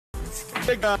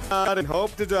God and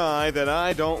hope to die that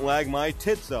I don't lag my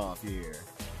tits off here.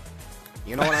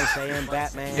 You know what I'm saying,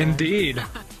 Batman? Indeed.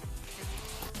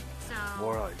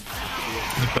 More like.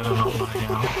 You better not lie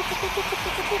now.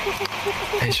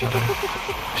 Hey, Shadow.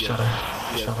 Shadow.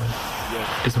 Shadow.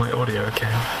 Yeah. Is my audio okay?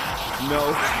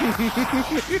 No.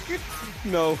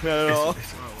 No, not at all.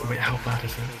 Wait, how bad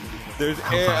is it? There's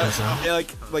How air. bad is that?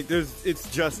 Like there's. It's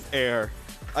just air.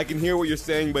 I can hear what you're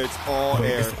saying, but it's all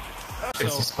Wait, air.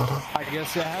 Is this better? I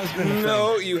guess it has been.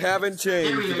 No, you haven't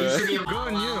changed. Good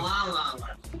on you.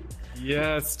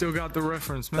 Yeah, still got the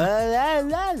reference, man. Oh!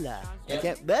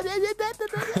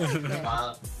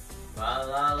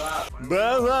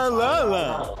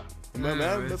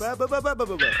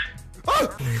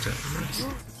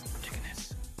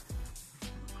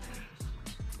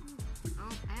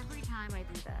 Every time I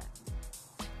do that.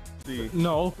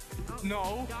 No,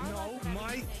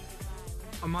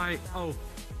 oh,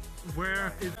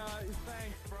 where is...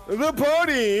 The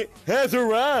party has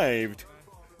arrived.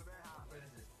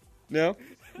 No?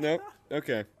 No?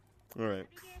 Okay. Alright.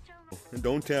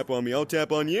 Don't tap on me, I'll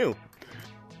tap on you.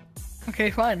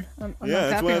 Okay, fine. I'm Yeah, not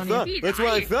that's what I tapping on thought. you. That's what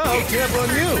I thought. I'll tap on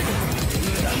you.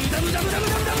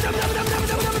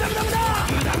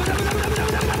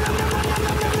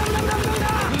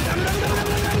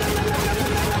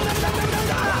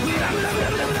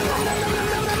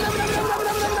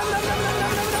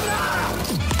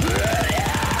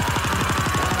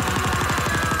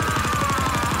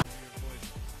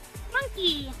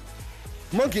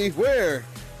 Monkey, where?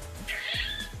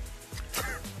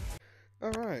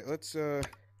 Alright, let's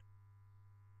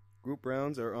group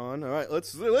rounds are on. Alright,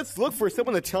 let's look for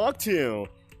someone to talk to.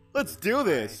 Let's do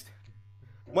this.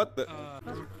 What the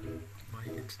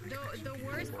The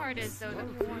worst part is, though, the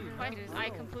question is I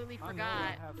completely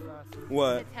forgot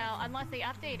what? to tell, unless they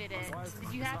updated it.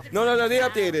 Did you have to No, they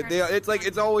updated. It's like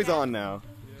it's always on now.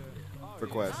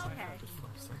 Request. Okay.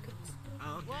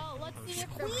 Well, let's see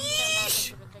if the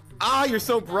Ah, you're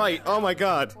so bright. Oh my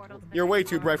god. You're way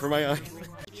too bright for my eyes.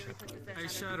 Hey,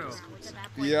 Shadow.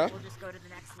 Yeah? We'll just go to the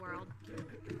next world.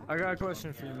 I got a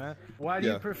question for you, man. Why do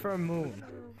you prefer Moon?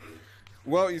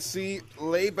 Well, you see,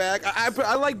 lay back.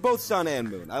 I like both Sun and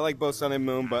Moon. I like both Sun and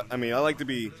Moon, but I mean, I like to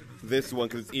be this one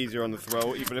because it's easier on the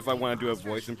throat, even if I want to do a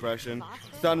voice impression.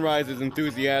 Sunrise is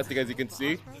enthusiastic, as you can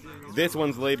see. This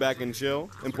one's laid back and chill.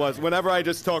 And plus, whenever I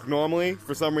just talk normally,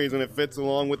 for some reason it fits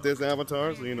along with this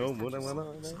avatar, so you know, whatever.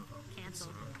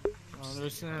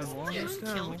 Understand.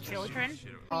 Children.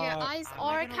 Your eyes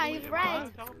are kind of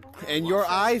red. And your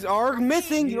eyes are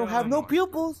missing. You don't have no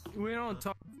pupils. We don't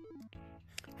talk.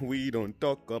 We don't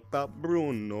talk about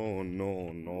Bruno,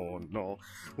 no.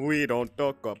 We don't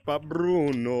talk about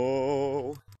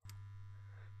Bruno.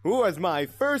 Who was my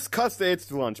first custard? It's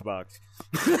Lunchbox.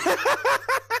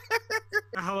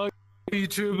 Hello,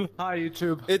 YouTube. Hi,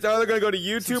 YouTube. It's either gonna go to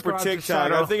YouTube Subscribe or to TikTok.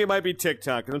 Shadow. I think it might be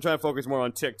TikTok, because I'm trying to focus more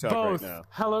on TikTok Both. right now.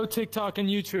 Hello, TikTok and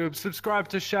YouTube. Subscribe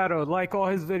to Shadow. Like all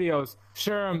his videos.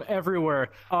 Share them everywhere.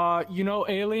 You know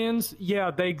aliens?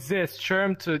 Yeah, they exist. Share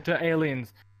them to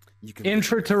aliens.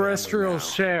 Intraterrestrial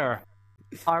share.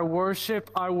 I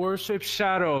worship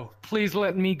Shadow. Please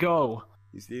let me go.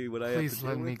 You see what I have to Please do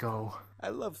let with? me go. I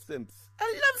love Simps. I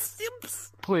love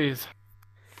Simps. Please.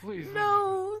 Please.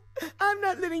 No, I'm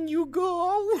not letting you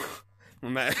go.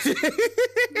 Man.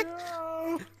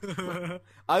 No.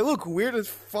 I look weird as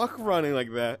fuck running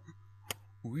like that.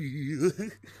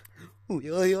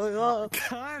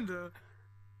 Kinda.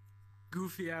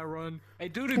 Goofy I run. Hey,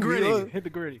 do the gritty. Hit the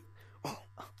gritty.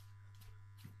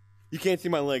 You can't see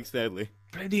my legs, sadly.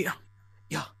 Ready?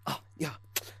 Yeah.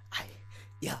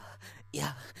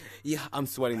 I'm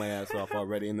sweating my ass off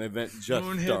already, and the event just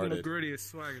Moon hitting started. the gritty is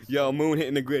swag. Yo, Moon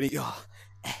hitting the gritty. Yo.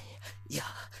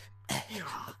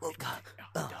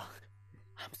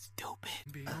 I'm stupid.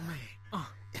 Be on me.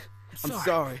 I'm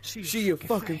sorry. She a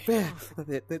fucking fan.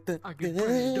 I get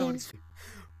pretty done.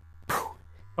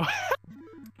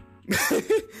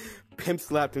 Pimp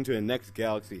slapped into the next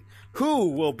galaxy. Who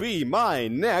will be my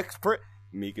next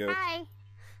Miko. Hi.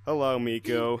 Hello,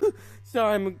 Miko.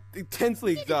 Sorry, I'm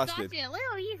intensely exhausted. A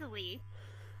little easily.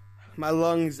 My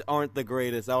lungs aren't the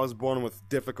greatest. I was born with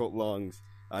difficult lungs.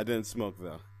 I didn't smoke,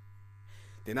 though.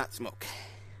 Did not smoke.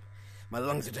 My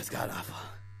lungs are just god awful.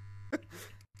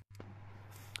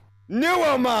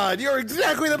 Nuomod! You're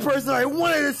exactly the person I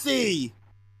wanted to see!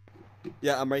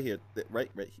 Yeah, I'm right here. Right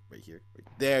here.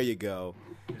 There you go.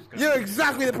 You're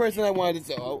exactly the person I wanted to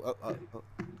see. Oh.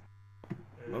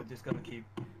 Just gonna keep...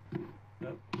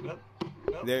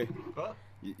 There.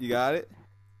 You got it?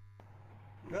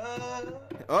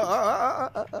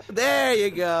 There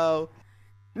you go.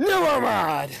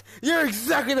 Nuomod! You're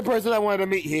exactly the person I wanted to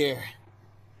meet here.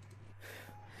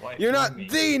 You're not me?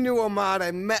 the new mod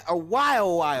I met a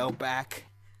while back,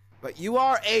 but you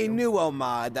are a new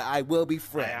mod that I will I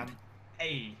befriend. am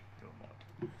a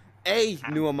mod. A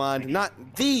new mod,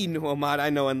 not the new mod I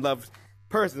know and love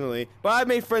personally, but I've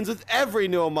made friends with every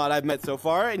new mod I've met so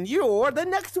far, and you're the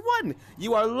next one.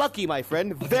 You are lucky, my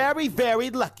friend. Very, very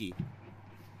lucky.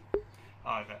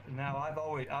 Now I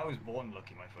was born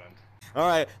lucky, my friend. All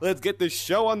right, let's get this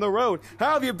show on the road.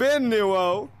 How have you been,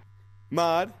 Nuo?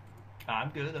 Mod? I'm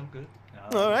good.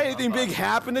 All right, anything big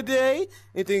happen today?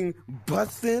 Anything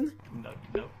busting?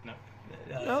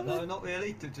 No, not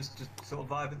really. Just sort of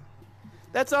vibing.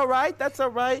 That's all right. That's all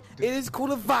right. It is cool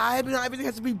to vibe, and everything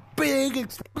has to be big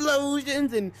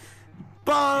explosions and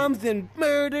bombs and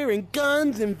murder and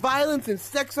guns and violence and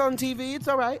sex on TV. It's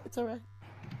all right. It's all right.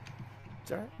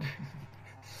 It's all right.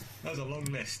 That was a long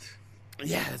list.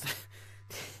 Yes.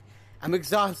 I'm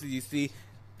exhausted, you see.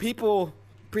 People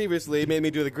previously made me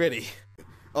do the gritty.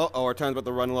 Uh-oh, our time's about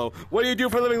to run low. What do you do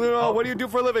for a living, Luno? Oh. What do you do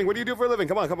for a living? What do you do for a living?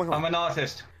 Come on. I'm an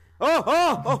artist.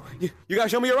 Oh! You gotta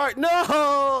show me your art.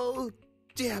 No!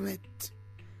 Damn it.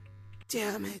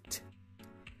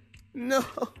 No.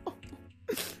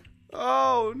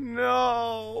 Oh,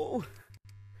 no.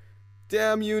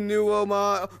 Damn you, new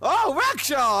Oma. Oh,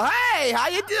 Rickshaw! Hey, how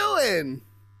you doing?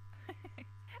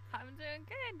 I'm doing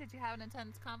good. Did you have an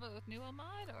intense combo with New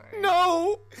Mod or?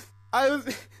 No!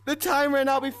 The time ran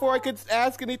out before I could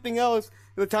ask anything else.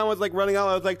 The time was like running out.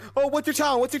 I was like, oh, what's your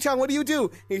channel? What do you do?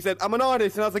 And he said, I'm an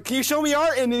artist. And I was like, can you show me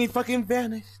art? And then he fucking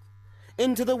vanished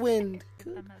into the wind.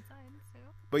 I'm outside, so.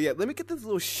 But yeah, let me get this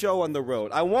little show on the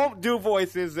road. I won't do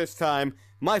voices this time.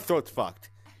 My throat's fucked.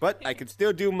 But I can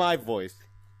still do my voice.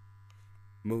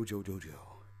 Mojo Dojo.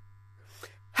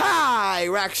 Hi,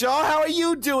 Rackshaw. How are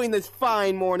you doing this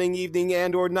fine morning, evening,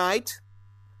 and/or night?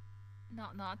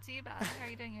 Not too bad. How are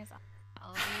you doing yourself?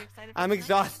 Are you excited? For I'm tonight?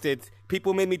 exhausted.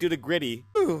 People made me do the gritty.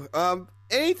 Ooh,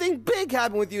 anything big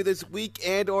happened with you this week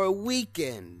and/or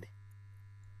weekend?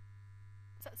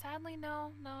 Sadly,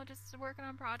 no. Just working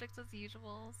on projects as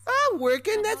usual. So Oh,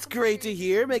 working? Yeah, That's nothing great to serious.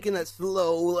 hear. Making that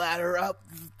slow ladder up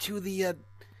to the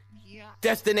Yeah.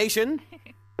 destination.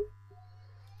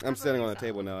 I'm How sitting about on the yourself?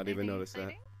 table now. I didn't even Anything notice that.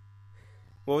 exciting?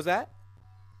 What was that?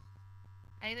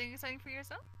 Anything exciting for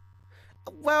yourself?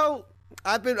 Well,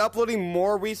 I've been uploading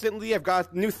more recently. I've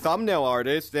got a new thumbnail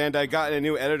artist, and I got a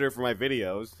new editor for my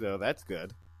videos, so that's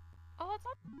good. Oh, what's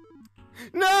up?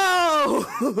 No!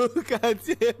 God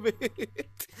damn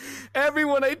it.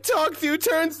 Everyone I talk to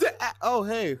turns to... Oh,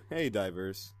 hey,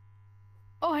 Divers.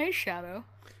 Oh, hey, Shadow.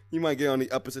 You might get on the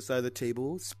opposite side of the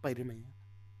table, Spider-Man.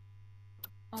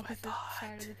 Opposite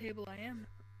side of the table I am.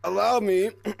 Allow me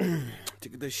to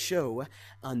get the show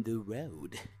on the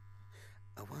road.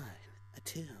 A 1, a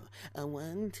 2, a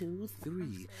 1, 2,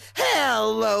 3.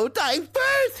 Hello,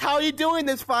 Divers! How are you doing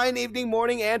this fine evening,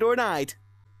 morning, and/or night?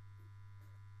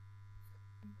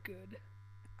 Good.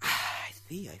 I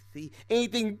see.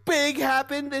 Anything big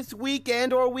happened this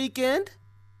weekend or weekend?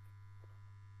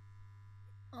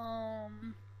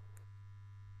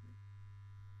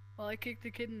 Well, I kicked a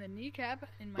kid in the kneecap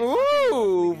in my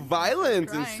Ooh, pocket.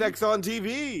 violence and Crying. sex on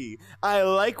TV. I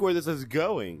like where this is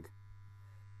going.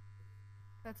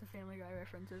 That's a Family Guy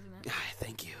reference, isn't it?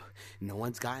 Thank you. No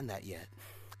one's gotten that yet.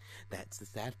 That's the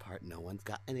sad part. No one's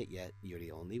gotten it yet. You're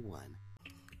the only one.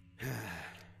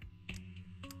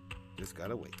 Just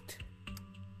gotta wait.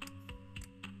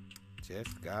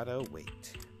 Just gotta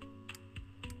wait.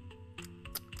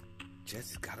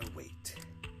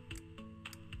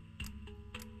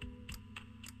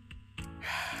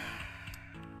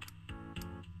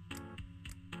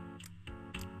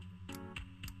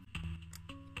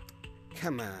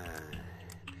 Come on.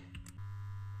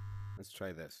 Let's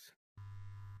try this.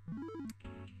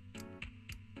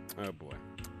 Oh boy.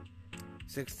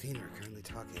 16 are currently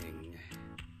talking.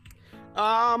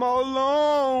 I'm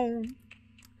alone.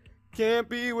 Can't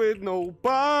be with nobody.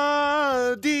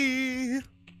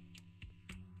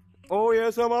 Oh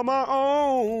yes, I'm on my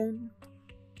own.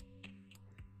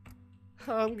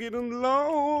 I'm getting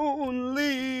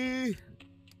lonely.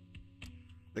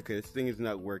 Okay, this thing is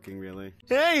not working really.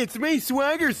 Hey, it's me,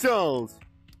 Swagger Souls.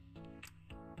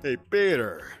 Hey,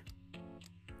 Peter.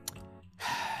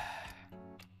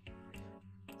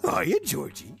 Are you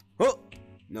Georgie? Oh,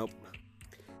 nope.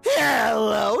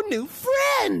 Hello, new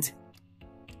friend.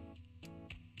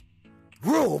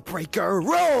 Rule breaker.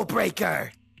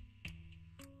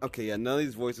 Okay, yeah, none of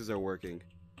these voices are working.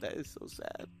 That is so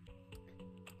sad.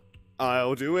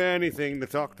 I'll do anything to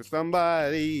talk to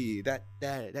somebody.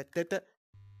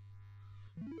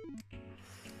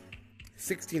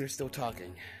 16 are still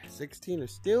talking.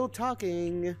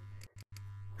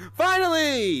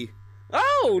 Finally!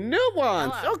 Oh,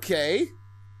 nuance. Hello. Okay.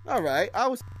 All right. I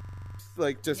was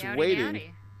like just Yowdy waiting.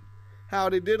 yowdy.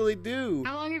 Howdy diddly do.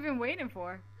 How long have you been waiting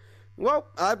for? Well,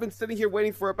 I've been sitting here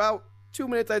waiting for about 2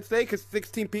 minutes, I'd say, because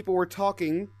 16 people were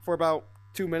talking for about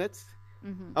 2 minutes.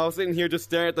 I was sitting here just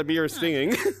staring at the mirror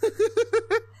singing.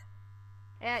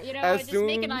 Yeah, you know, As just soon-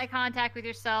 making eye contact with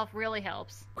yourself really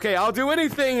helps. Okay, I'll do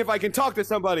anything if I can talk to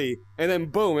somebody. And then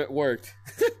boom, it worked.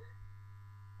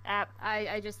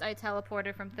 I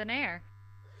teleported from thin air.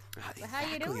 But how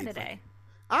you doing today?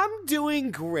 I'm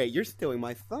doing great. You're stealing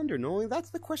my thunder, Nolan. That's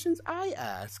the questions I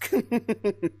ask.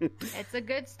 It's a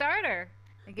good starter.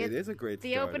 It is a great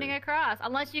the starter. opening across.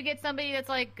 Unless you get somebody that's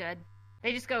like, good.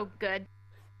 They just go, good.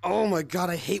 Oh my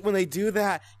god, I hate when they do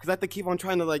that. Because I have to keep on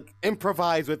trying to, like,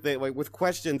 improvise with it, like, with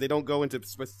questions. They don't go into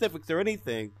specifics or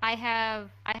anything. I have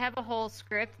a whole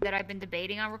script that I've been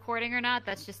debating on recording or not.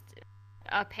 That's just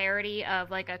a parody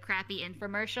of, like, a crappy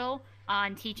infomercial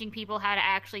on teaching people how to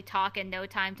actually talk in no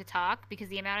time to talk. Because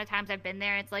the amount of times I've been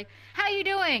there, it's like, how you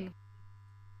doing?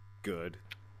 Good.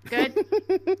 Good.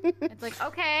 It's like,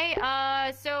 okay,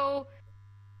 so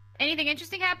anything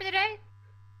interesting happened today?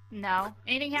 No.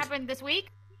 Anything happened this week?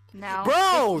 No.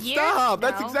 Bro, This year? stop!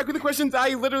 That's No. exactly the questions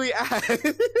I literally asked.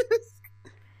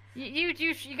 You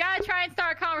gotta try and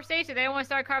start a conversation. They don't want to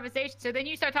start a conversation, so then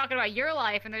you start talking about your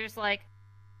life, and they're just like,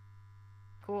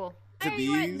 cool. To Hey,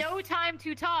 you had these- no time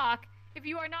to talk if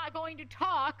you are not going to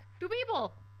talk to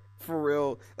people. For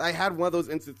real. I had one of those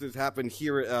instances happen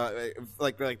here,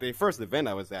 like the first event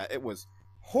I was at. It was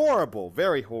horrible,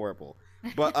 very horrible.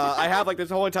 But I have, like, this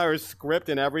whole entire script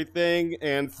and everything,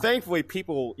 and thankfully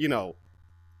people, you know,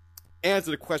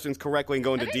 answer the questions correctly and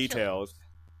go into Eventually. details.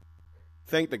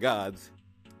 Thank the gods.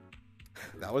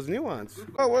 That was nuance.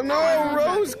 Oh, well, no,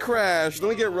 Rose crashed. Let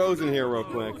me get Rose in here real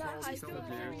quick. Hi,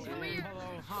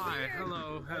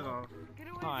 hello.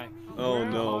 Hi. Oh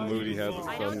no, Moody has a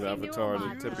fun avatar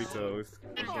and tippy toes.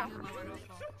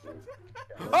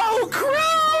 Oh,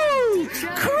 Crow!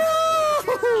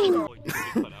 Crow!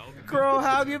 Crow,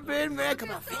 how have you been, man?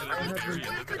 Come on. I'm good.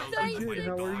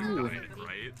 How are you?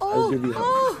 Oh,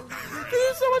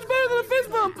 this is so much better than a fist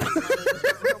bump.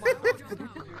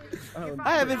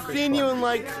 I haven't seen you in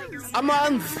like a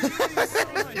month.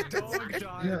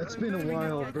 Yeah, it's been a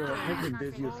while, bro. I've been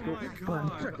busy as school, but I'm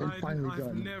freaking finally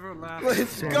done.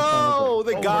 Let's go!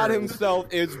 The god himself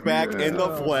is back in the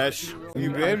flesh.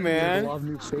 You been, A man? lot of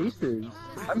new faces.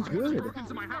 I'm good.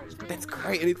 That's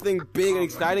great. Anything big and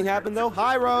exciting happened though?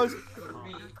 Hi, Rose.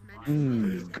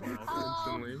 Good.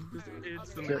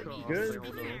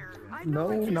 No,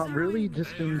 not really.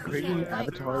 Just been creating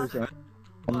avatars and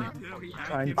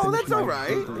trying to Oh, finish that's my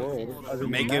alright. world. Other than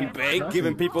Making that, bake, nothing.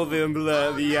 giving people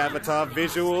the avatar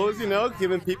visuals, you know,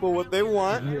 giving people what they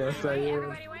want. Yes, I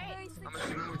am.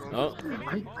 Oh.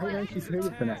 I actually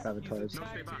created FNAF avatars.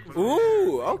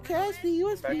 Ooh, okay, I see you.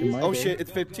 I see Back in you. my Oh day. shit,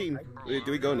 it's 15. Wait,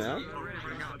 do we go now?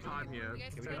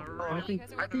 I think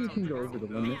you can go over the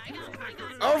limit.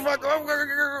 Oh fuck!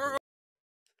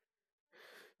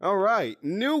 All right,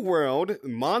 New World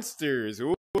monsters.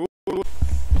 Ooh.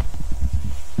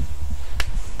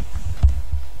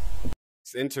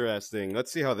 It's interesting.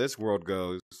 Let's see how this world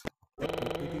goes.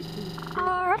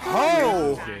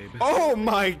 Oh! Oh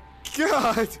my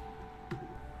god!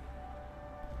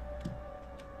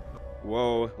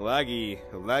 Whoa, laggy.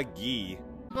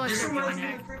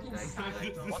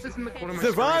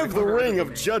 Survive the ring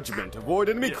of judgment. Avoid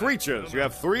enemy creatures. You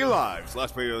have 3 lives.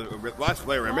 Last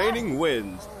player remaining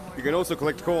wins. You can also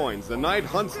collect coins. The knight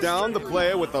hunts down the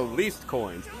player with the least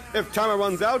coins. If timer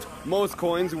runs out, most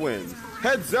coins wins.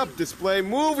 Heads up display.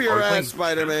 Move your ass,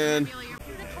 Spider-Man.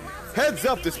 Heads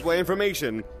up display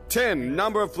information. 10,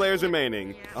 number of players remaining.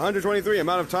 123,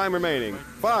 amount of time remaining.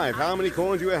 5, how many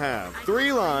coins you have.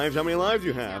 3 lives, how many lives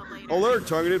you have. Alert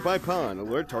targeted by pawn.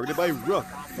 Alert targeted by rook.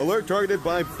 Alert targeted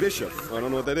by bishop. I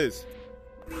don't know what that is.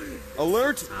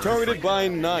 Alert targeted by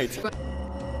knight.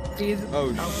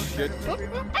 Oh shit.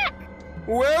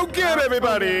 Welcome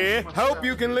everybody. Hope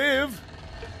you can live.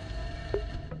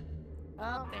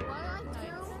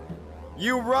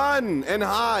 You run and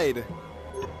hide.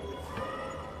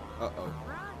 Uh-oh.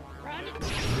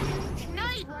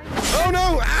 Oh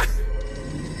no! Ah!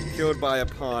 Killed by a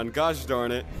pawn. Gosh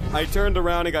darn it. I turned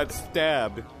around and got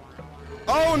stabbed.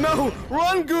 Oh no!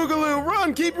 Run, Googaloo!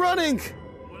 Run! Keep running!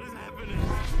 What is happening?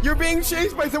 You're being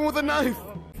chased by someone with a knife!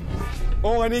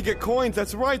 Oh, I need to get coins.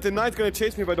 That's right. The knife's gonna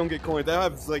chase me if I don't get coins. I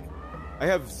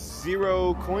have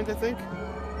 0 coins, I think.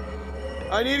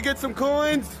 I need to get some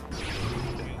coins!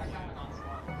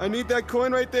 I need that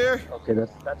coin right there. Okay,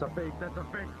 that's a fake. That's a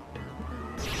fake.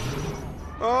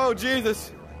 Oh,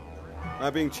 Jesus. Am I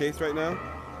being chased right now?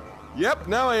 Yep,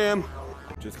 now I am.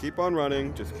 Just keep on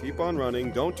running. Just keep on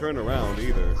running. Don't turn around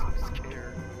either.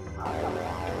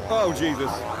 Oh, Jesus.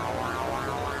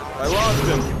 I lost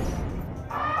him.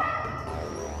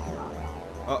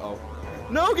 Uh-oh.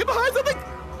 No, get behind something!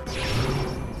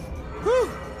 Whew.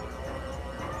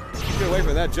 Get away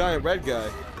from that giant red guy.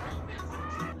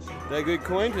 Did I get a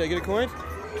coin? Did I get a coin?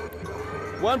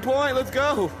 1 point, let's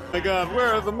go! Oh my God,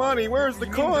 where are the money? Where's the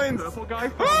coins?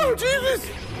 Oh, Jesus!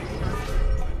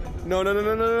 No, no, no,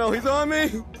 no, no, no, he's on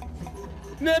me!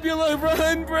 Nebula,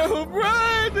 run, bro,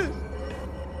 run!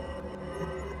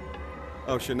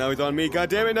 Oh shit, now he's on me. God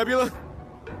damn it, Nebula!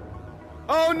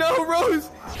 Oh no, Rose!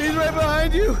 He's right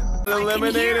behind you!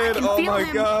 Eliminated! Oh my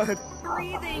God!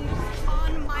 Breathing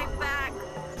on my back.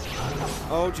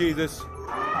 Oh Jesus!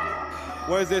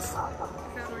 What is this?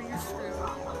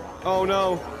 Oh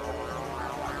no!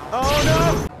 Oh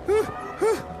no!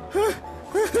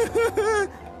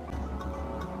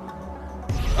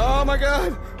 Oh my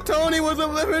God! Tony was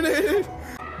eliminated!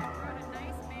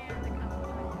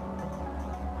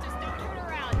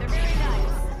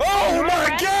 Oh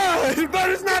my God! That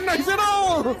is not nice at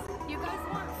all! You guys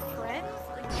want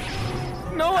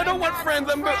friends? No, I don't want friends.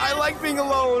 I like being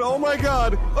alone. Oh my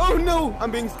God! Oh no!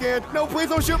 I'm being scared. No, please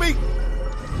don't shoot me!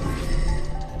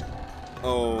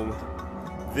 Oh,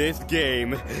 this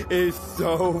game is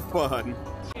so fun.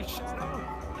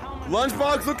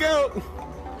 Lunchbox, look out!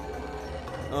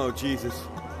 Oh Jesus!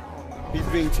 He's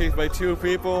being chased by 2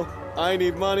 people. I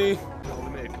need money.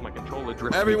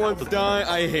 Everyone's dying.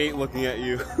 I hate looking at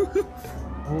you.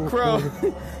 Crow,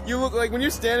 you look like, when you're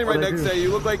standing right next to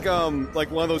you look like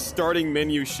one of those starting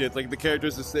menu shit. Like the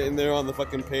characters are sitting there on the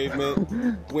fucking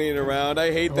pavement, waiting around.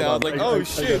 I hate that. I was like, oh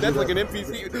shit, that's like an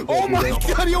NPC. Oh my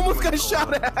God, he almost got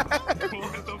shot at.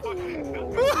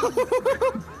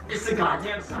 It's the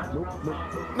goddamn sun.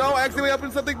 No, accidentally up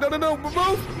in something. No, no, no,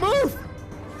 move!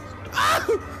 Ah!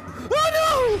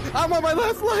 Oh no! I'm on my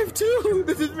last life too!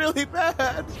 This is really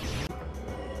bad!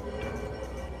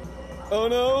 Oh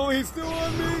no, he's still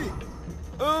on me!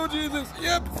 Oh Jesus!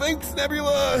 Yep, thanks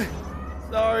Nebula!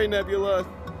 Sorry Nebula.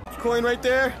 Coin right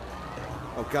there?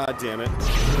 Oh God damn it.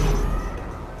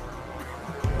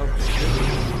 Oh shit.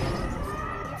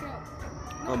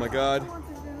 Oh my God.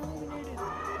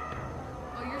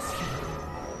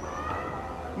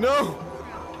 No!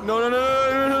 No, no, no, no,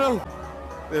 no, no, no!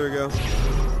 There we go.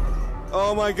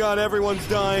 Oh my God, everyone's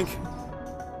dying.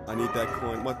 I need that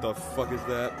coin. What the fuck is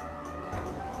that?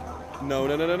 No,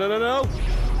 no, no, no, no, no, no!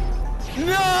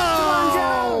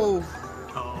 No!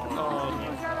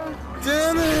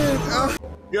 Damn it! Oh.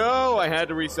 Go! I had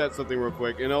to reset something real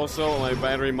quick, and also my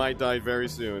battery might die very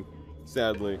soon.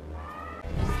 Sadly.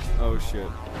 Oh shit.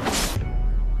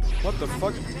 What the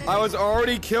fuck? I was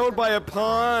already killed by a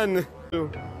pawn!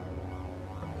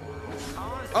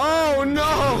 Oh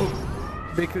no!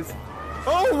 Because...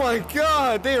 Oh my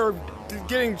God! They are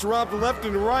getting dropped left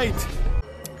and right!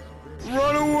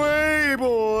 Run away,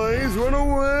 boys! Run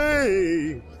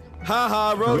away!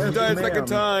 Haha, Rose died a second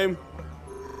time.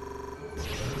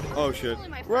 Oh shit.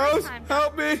 Rose,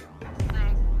 help me!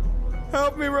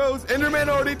 Help me, Rose! Enderman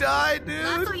already died, dude!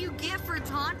 That's what you get for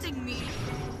taunting me.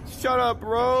 Shut up,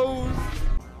 Rose!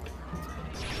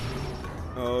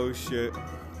 Oh shit.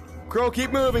 Crow,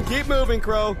 keep moving,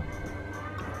 Crow!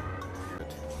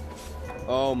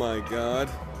 Oh my God.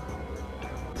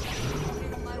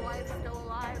 My wife's still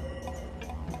alive.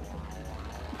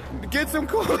 Get some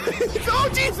coins! Oh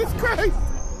Jesus Christ!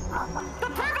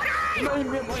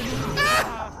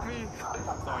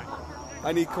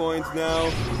 I need coins now.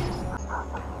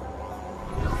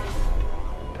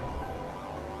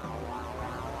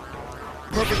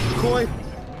 Perfect coin!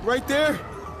 Right there!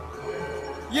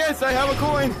 Yes, I have a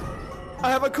coin! I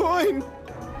have a coin!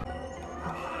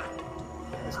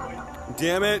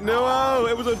 Damn it, no!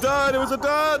 It was a dud! It was a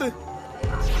dud!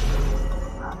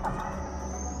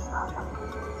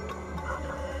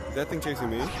 Is that thing chasing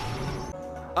me?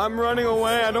 I'm running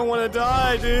away! I don't want to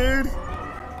die, dude!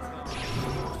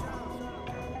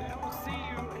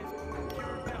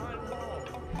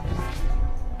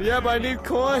 Yeah, but I need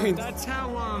coins! That's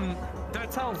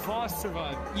how Voss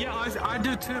survived. Yeah, I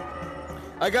do too.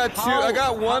 I got two. I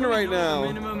got one right now.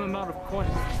 Minimum amount of coins.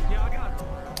 Yeah, I got.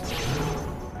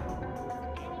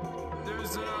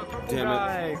 There's a purple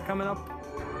guy coming up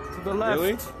to the left.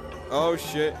 Really? Oh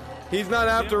shit! He's not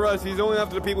after us. He's only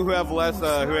after the people who have less, who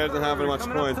doesn't have much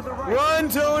coins. Run,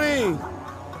 Tony!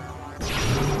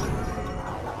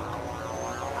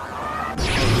 Oh,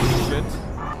 shit!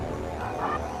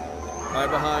 Right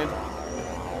behind.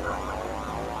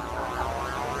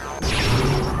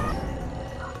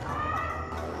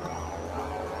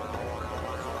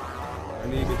 I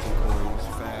need to get some coins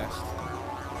fast.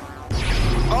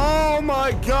 Oh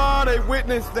my god, I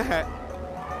witnessed that.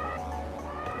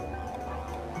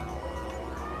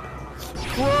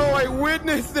 Crow, I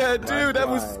witnessed that, dude. That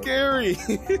was scary.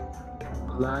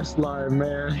 Last line,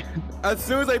 man. As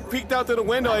soon as I peeked out to the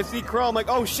window, I see Crow. I'm like,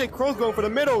 oh shit, Crow's going for the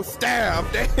middle. Stab.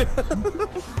 Damn.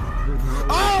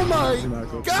 Oh my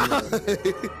god.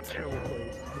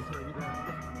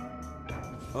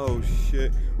 Oh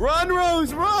shit. Run,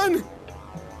 Rose, run.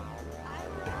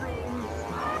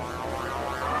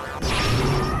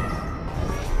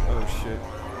 Oh shit.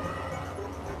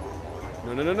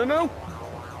 No, no, no, no, no.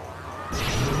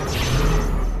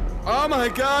 Oh my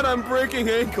god, I'm breaking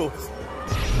ankles.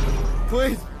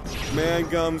 Please. Man,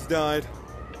 Gums died.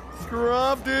 Screw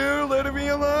off, dude. Let me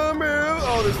alone, bro.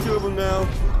 Oh, there's two of them now.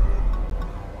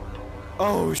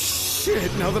 Oh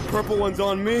shit, now the purple one's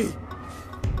on me.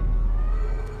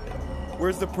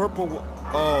 Where's the purple one?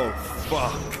 Oh,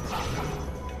 fuck.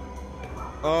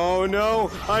 Oh no,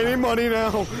 I need money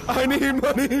now. I need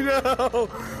money now.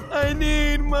 I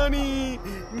need money.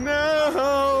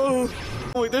 No.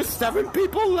 Wait, there's 7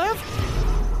 people left?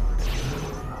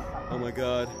 Oh my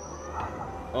god.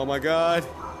 Oh my god.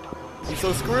 I'm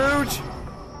so Scrooge.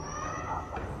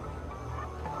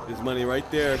 There's money right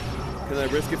there. Can I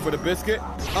risk it for the biscuit?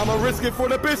 I'ma risk it for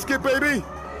the biscuit, baby.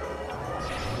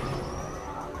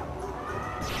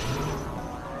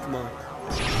 Come on.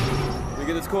 Let me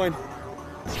get this coin.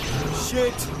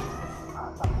 Shit.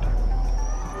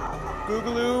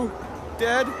 Boogaloo.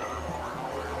 Dead.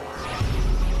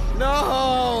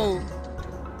 No!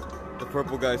 The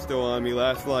purple guy's still on me.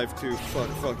 Last life, too. Fuck,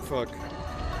 fuck, fuck.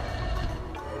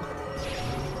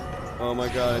 Oh my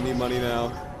god, I need money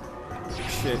now.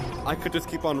 Shit. I could just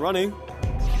keep on running.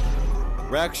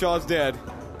 Rakshaw's dead.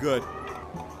 Good.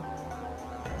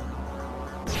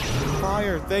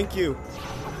 Fire, thank you.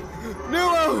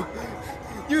 No!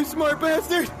 You smart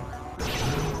bastard!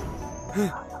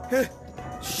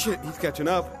 Shit, he's catching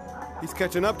up. He's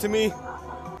catching up to me.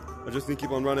 I just need to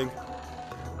keep on running.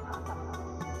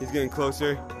 He's getting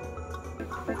closer.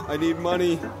 I need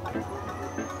money.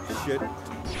 Shit.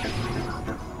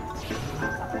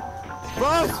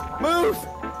 Boss! Move!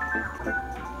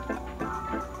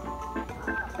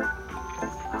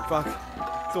 Fuck.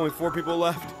 There's only 4 people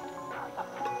left.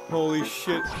 Holy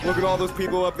shit. Look at all those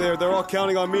people up there. They're all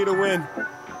counting on me to win.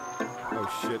 Oh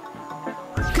shit.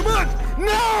 Come on!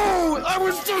 No! I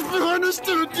was just behind the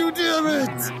statue, damn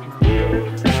it!